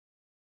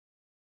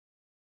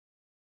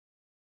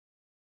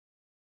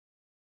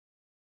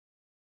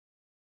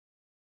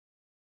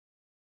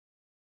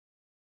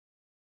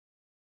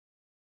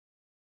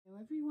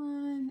Hello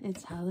everyone,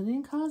 it's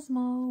Helen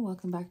Cosmo.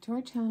 Welcome back to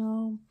our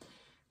channel.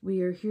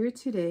 We are here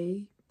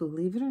today,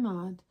 believe it or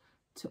not,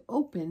 to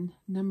open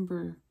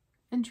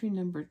entry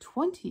number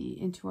 20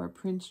 into our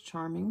Prince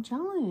Charming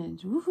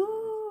challenge.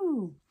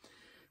 Woohoo!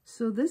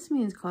 So this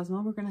means,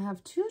 Cosmo, we're going to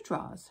have 2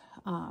 draws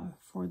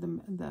for the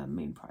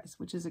main prize,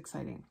 which is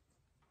exciting.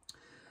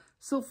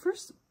 So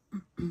first,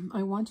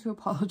 I want to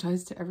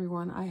apologize to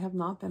everyone. I have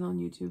not been on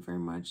YouTube very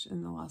much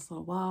in the last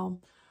little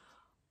while.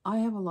 I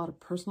have a lot of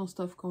personal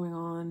stuff going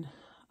on.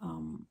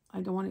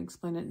 I don't want to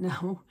explain it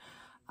now,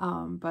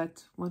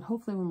 but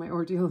hopefully when my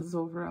ordeal is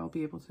over, I'll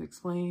be able to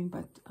explain.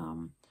 But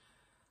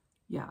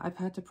yeah, I've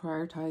had to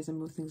prioritize and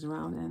move things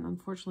around, and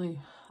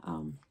unfortunately,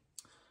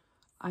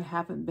 I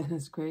haven't been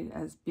as great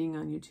as being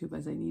on YouTube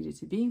as I needed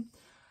to be.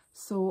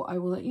 So I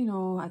will let you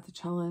know at the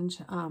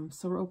challenge.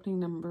 So we're opening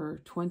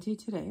number 20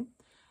 today,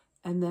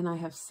 and then I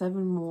have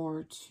 7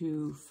 more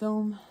to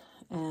film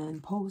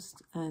and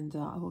post, and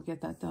I will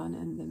get that done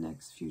in the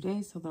next few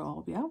days, so they'll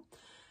all be out.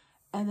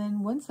 And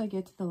then once I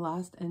get to the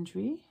last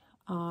entry,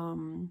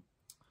 so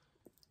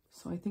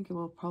I think it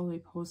will probably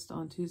post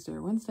on Tuesday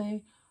or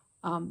Wednesday,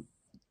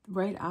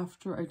 right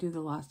after I do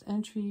the last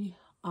entry,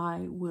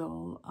 I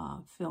will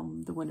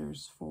film the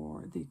winners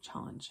for the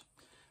challenge.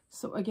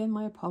 So again,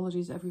 my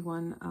apologies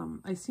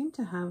everyone. I seem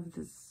to have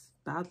this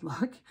bad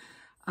luck.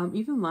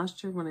 Even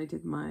last year when I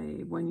did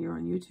my 1 year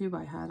on YouTube,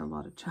 I had a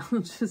lot of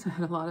challenges. I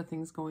had a lot of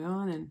things going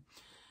on, and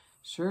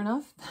sure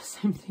enough, the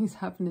same things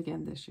happened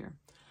again this year.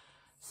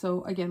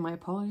 So again, my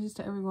apologies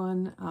to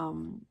everyone.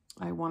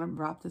 I want to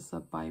wrap this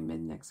up by mid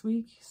next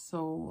week.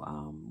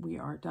 So we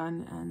are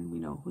done and we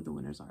know who the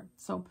winners are.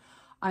 So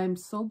I am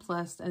so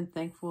blessed and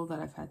thankful that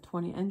I've had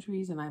 20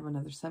 entries and I have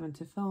another 7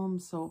 to film.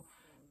 So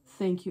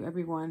thank you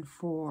everyone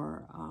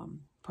for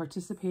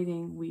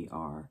participating. We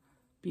are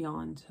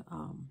beyond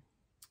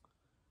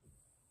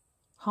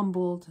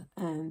humbled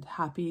and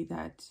happy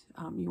that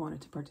you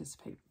wanted to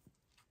participate.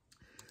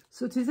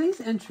 So today's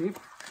entry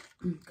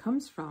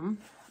comes from,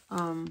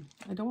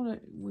 I don't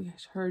want to,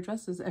 her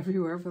address is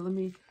everywhere, but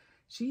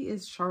she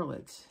is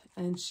Charlotte,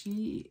 and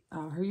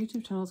her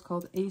YouTube channel is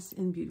called Ace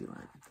in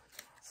Beautyland.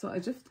 So I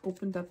just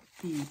opened up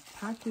the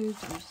package.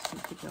 I'm just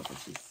going to pick out what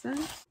she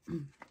sent.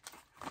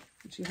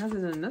 She has it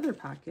in another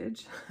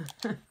package.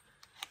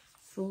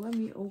 So let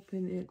me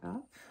open it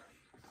up.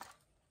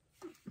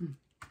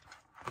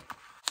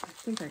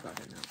 I think I got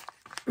it now.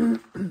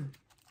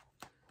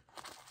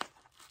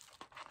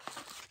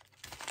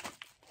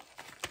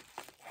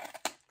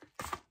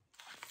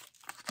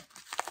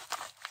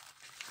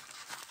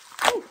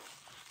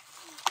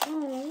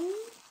 Oh,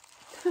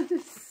 that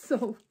is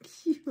so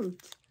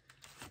cute.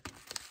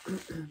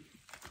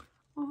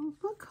 Oh,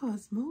 look,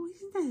 Cosmo,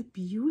 isn't that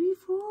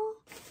beautiful?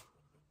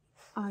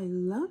 I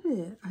love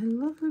it. I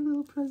love her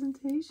little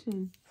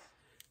presentation.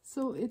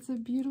 So it's a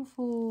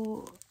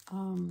beautiful,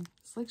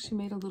 it's like she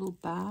made a little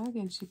bag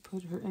and she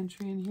put her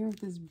entry in here with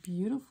this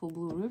beautiful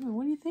blue ribbon.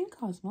 What do you think,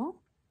 Cosmo?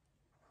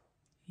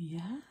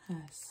 Yeah,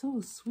 so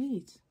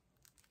sweet.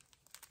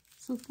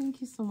 So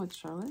thank you so much,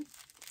 Charlotte.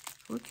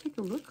 Let's take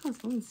a look,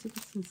 Cosmo, and see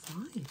what's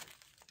inside.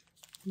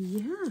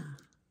 Yeah,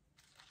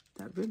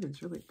 that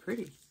ribbon's really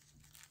pretty.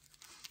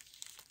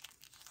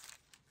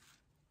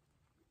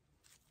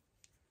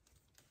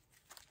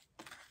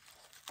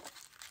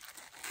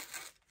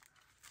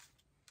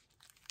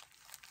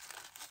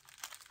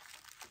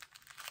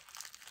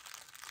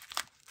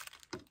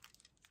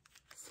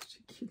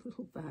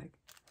 Little bag.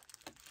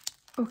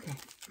 Okay,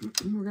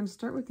 we're going to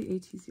start with the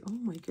ATC. Oh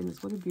my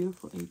goodness, what a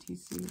beautiful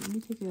ATC. Let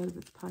me take it out of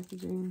its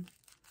packaging.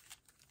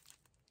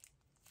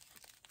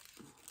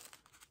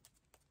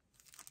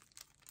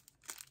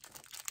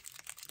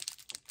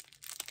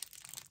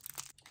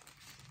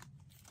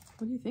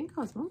 What do you think,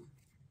 Cosmo?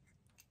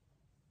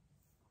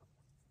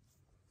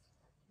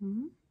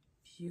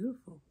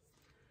 Beautiful.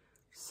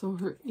 So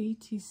her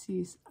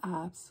ATC is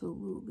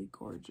absolutely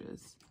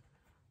gorgeous.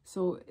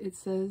 So it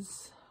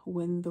says,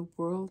 when the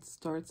world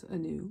starts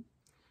anew.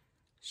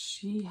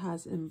 She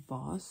has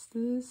embossed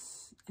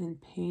this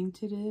and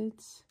painted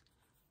it,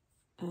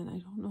 and I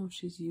don't know if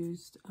she's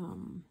used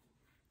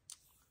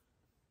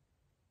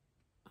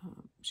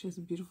she has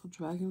a beautiful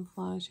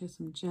dragonfly. She has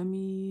some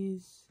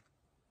gemmies,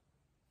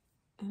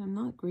 and I'm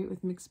not great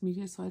with mixed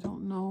media, so I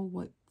don't know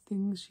what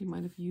things she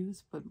might have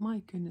used, but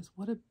my goodness,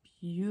 what a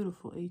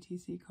beautiful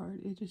ATC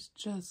card. It is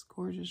just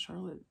gorgeous,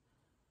 Charlotte.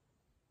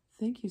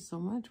 Thank you so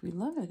much. We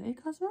love it, eh,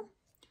 Cosmo?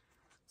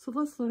 So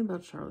let's learn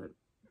about Charlotte.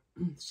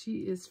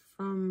 She is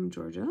from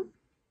Georgia.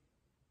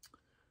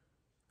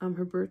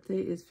 Her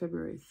birthday is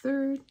February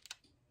 3rd.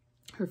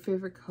 Her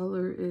favorite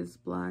color is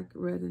black,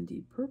 red, and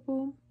deep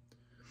purple.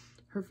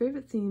 Her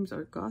favorite themes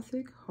are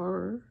Gothic,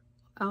 horror,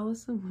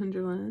 Alice in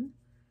Wonderland,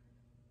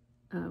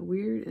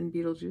 weird, and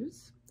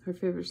Beetlejuice. Her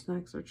favorite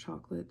snacks are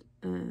chocolate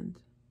and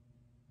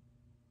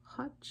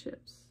hot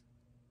chips.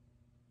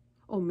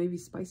 Oh, maybe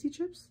spicy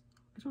chips?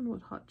 I don't know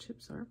what hot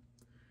chips are.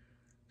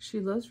 She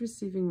loves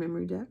receiving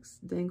memory decks,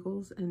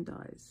 dangles, and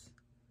dies.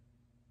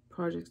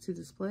 Projects to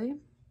display.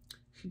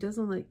 She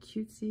doesn't like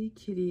cutesy,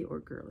 kitty, or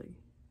girly.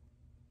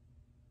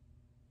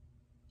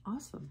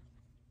 Awesome.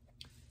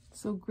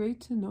 So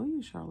great to know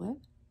you,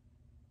 Charlotte.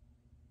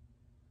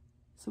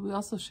 So we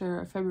also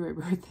share a February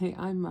birthday.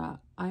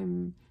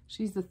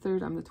 She's the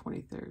 3rd, I'm the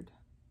 23rd.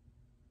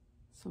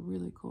 So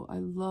really cool. I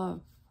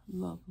love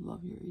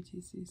your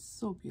ATC.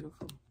 So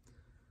beautiful.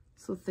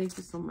 So thank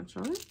you so much,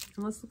 Charlotte.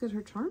 And let's look at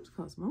her charms,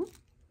 Cosmo.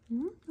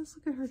 Let's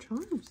look at her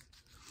charms.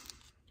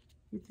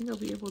 You think I'll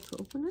be able to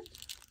open it?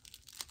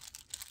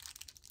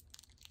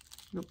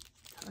 Nope,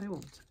 I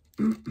won't.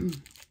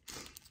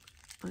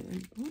 Oh,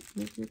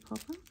 maybe it pop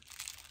out.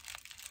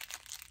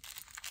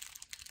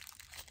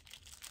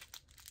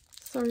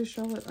 Sorry,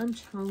 Charlotte, I'm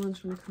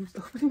challenged when it comes to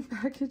opening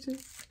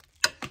packages.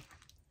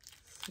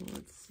 So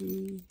let's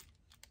see.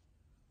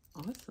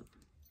 Awesome.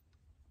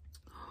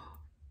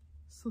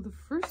 So the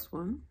first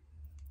one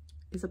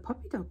is a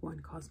puppy dog one,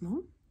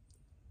 Cosmo.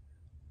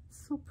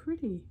 It's so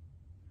pretty.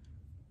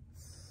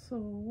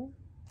 So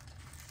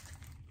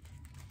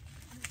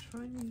I'm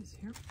trying these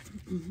here.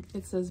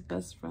 It says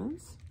best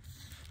friends,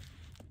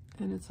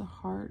 and it's a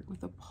heart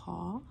with a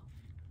paw,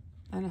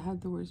 and it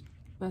had the words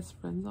best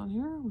friends on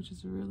here, which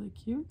is really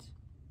cute.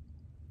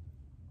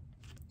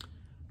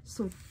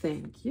 So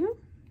thank you.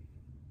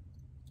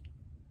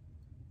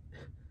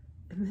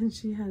 And then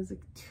she has a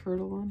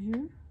turtle on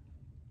here.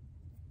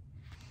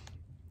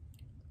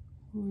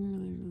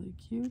 Really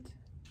cute.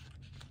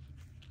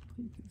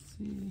 You can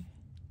see.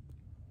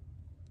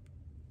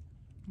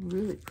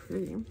 Really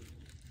pretty.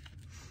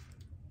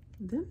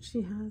 Then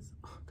she has,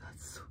 oh,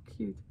 that's so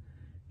cute.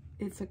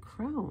 It's a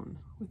crown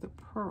with a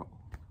pearl.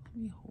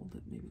 Let me hold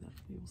it. Maybe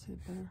you'll see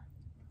it better.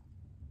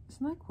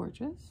 Isn't that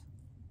gorgeous?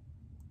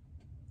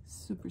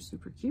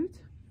 Super cute.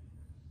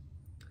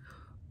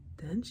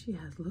 Then she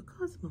has, look,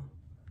 Cosmo.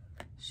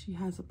 She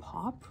has a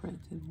paw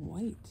print in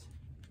white.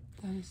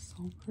 That is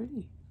so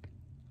pretty.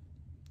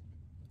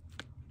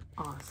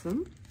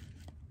 Awesome.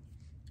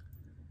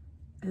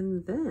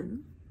 And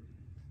then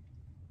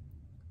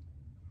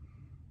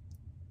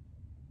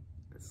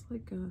it's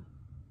like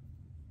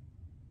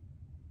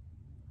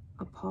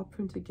a paw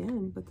print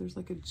again, but there's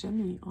like a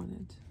gemmy on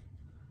it.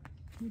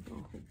 Maybe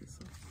I'll hold this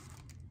up.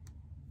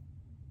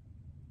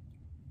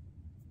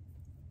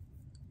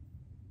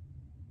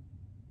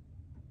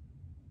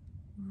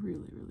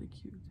 Really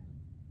cute.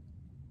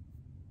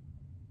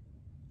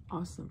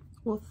 Awesome.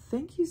 Well,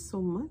 thank you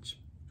so much,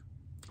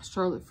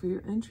 Charlotte, for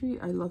your entry.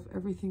 I love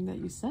everything that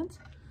you sent.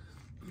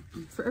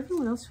 For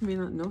everyone else who may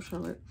not know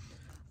Charlotte,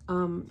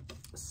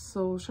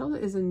 so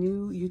Charlotte is a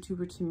new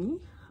YouTuber to me,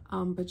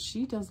 but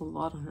she does a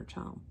lot on her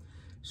channel.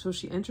 So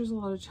she enters a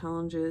lot of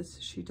challenges.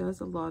 She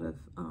does a lot of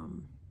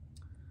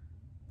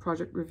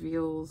project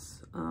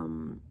reveals.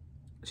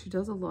 She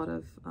does a lot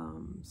of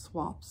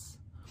swaps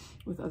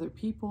with other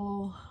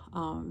people.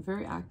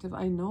 Very active.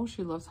 I know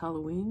she loves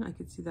Halloween. I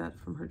could see that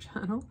from her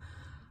channel.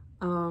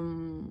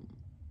 And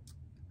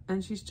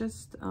she's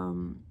just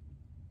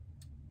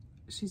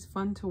she's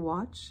fun to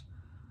watch.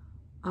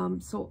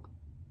 So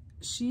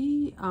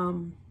she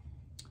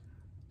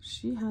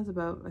has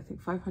about, I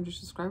think, 500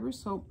 subscribers.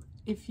 So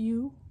if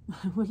you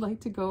would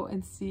like to go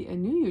and see a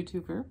new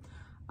YouTuber,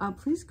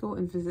 please go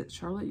and visit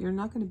Charlotte. You're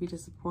not going to be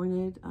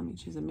disappointed. I mean,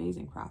 she's an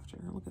amazing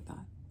crafter. Look at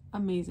that.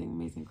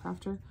 Amazing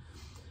crafter.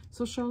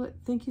 So Charlotte,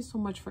 thank you so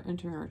much for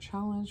entering our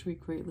challenge. We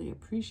greatly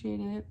appreciate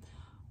it.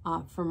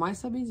 For my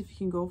subbies, if you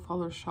can go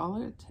follow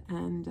Charlotte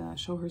and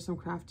show her some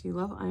crafty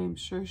love, I am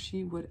sure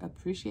she would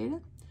appreciate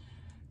it.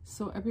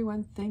 So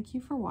everyone, thank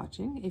you for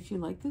watching. If you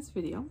like this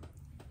video,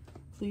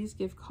 please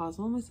give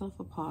Cosmo and myself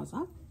a paws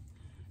up.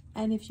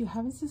 And if you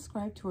haven't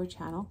subscribed to our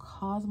channel,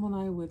 Cosmo and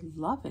I would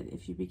love it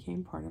if you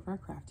became part of our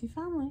crafty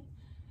family.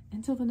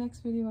 Until the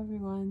next video,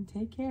 everyone,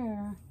 take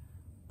care.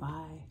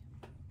 Bye.